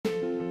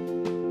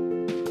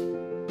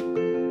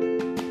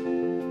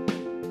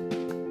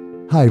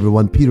Hi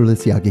everyone, Peter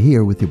Lisiaga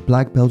here with your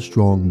Black Belt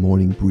Strong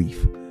morning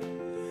brief.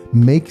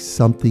 Make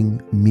something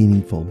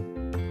meaningful.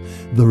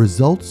 The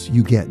results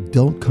you get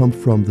don't come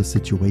from the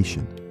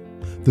situation.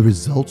 The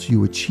results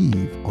you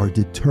achieve are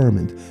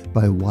determined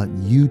by what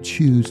you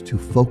choose to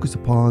focus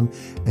upon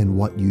and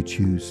what you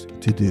choose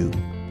to do.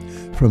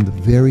 From the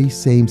very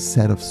same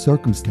set of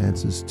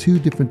circumstances, two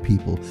different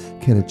people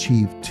can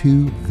achieve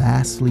two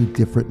vastly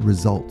different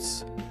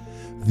results.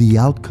 The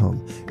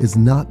outcome is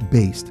not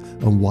based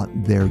on what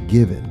they're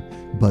given,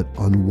 but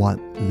on what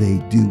they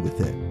do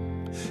with it.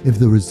 If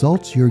the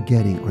results you're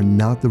getting are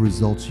not the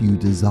results you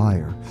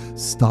desire,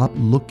 stop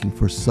looking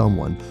for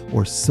someone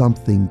or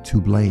something to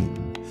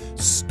blame.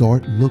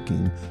 Start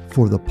looking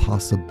for the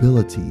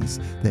possibilities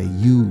that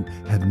you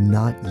have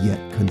not yet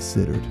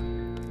considered.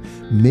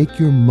 Make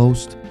your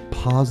most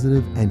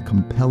positive and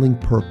compelling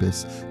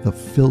purpose the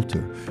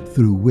filter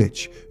through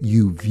which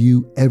you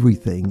view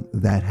everything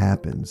that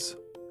happens.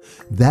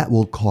 That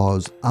will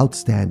cause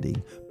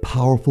outstanding,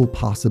 powerful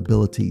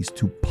possibilities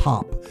to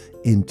pop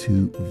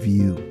into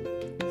view.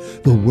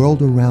 The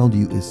world around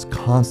you is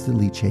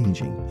constantly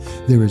changing.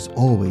 There is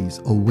always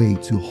a way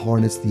to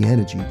harness the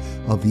energy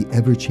of the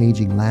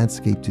ever-changing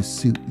landscape to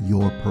suit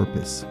your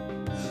purpose.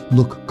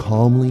 Look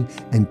calmly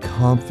and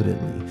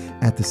confidently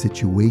at the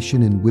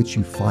situation in which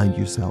you find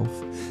yourself.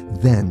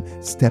 Then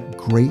step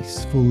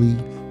gracefully,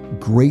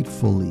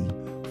 gratefully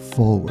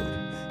forward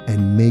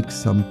and make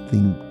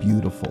something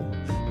beautiful,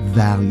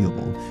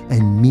 valuable,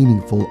 and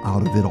meaningful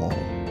out of it all.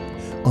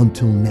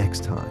 Until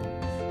next time,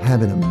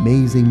 have an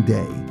amazing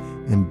day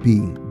and be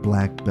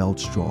Black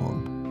Belt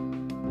Strong.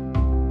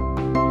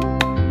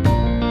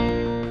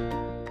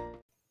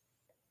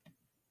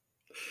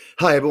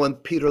 Hi, everyone.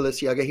 Peter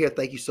Lisiaga here.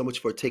 Thank you so much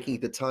for taking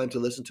the time to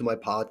listen to my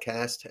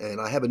podcast. And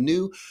I have a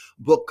new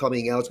book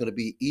coming out. It's going to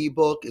be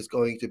ebook. It's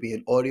going to be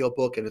an audio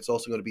book, and it's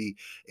also going to be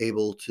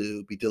able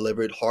to be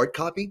delivered hard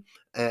copy.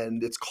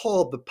 And it's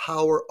called The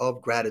Power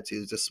of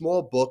Gratitude. It's a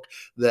small book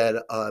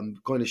that I'm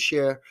going to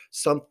share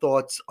some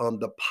thoughts on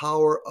the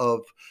power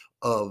of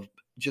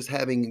just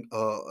having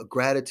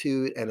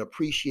gratitude and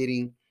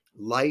appreciating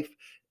life,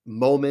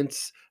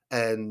 moments,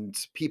 and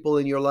people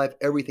in your life,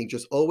 everything.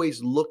 Just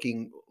always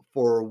looking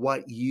for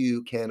what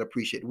you can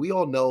appreciate. We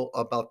all know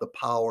about the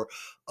power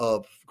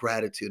of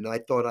gratitude. And I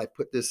thought I'd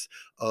put this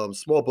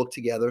small book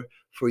together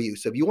for you.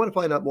 So if you want to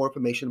find out more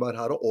information about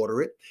how to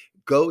order it,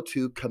 go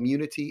to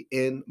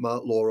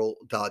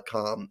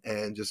communityinmounttlaurel.com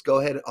and just go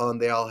ahead on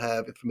there. I'll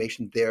have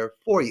information there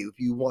for you. If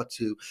you want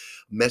to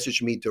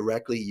message me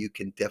directly, you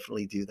can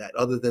definitely do that.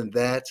 Other than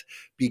that,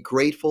 be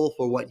grateful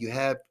for what you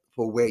have,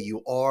 for where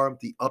you are,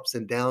 the ups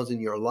and downs in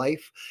your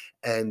life,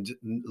 and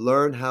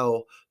learn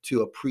how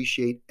to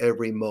appreciate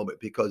every moment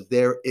because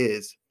there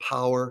is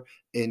power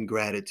in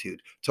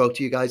gratitude. Talk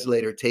to you guys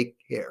later. Take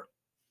care.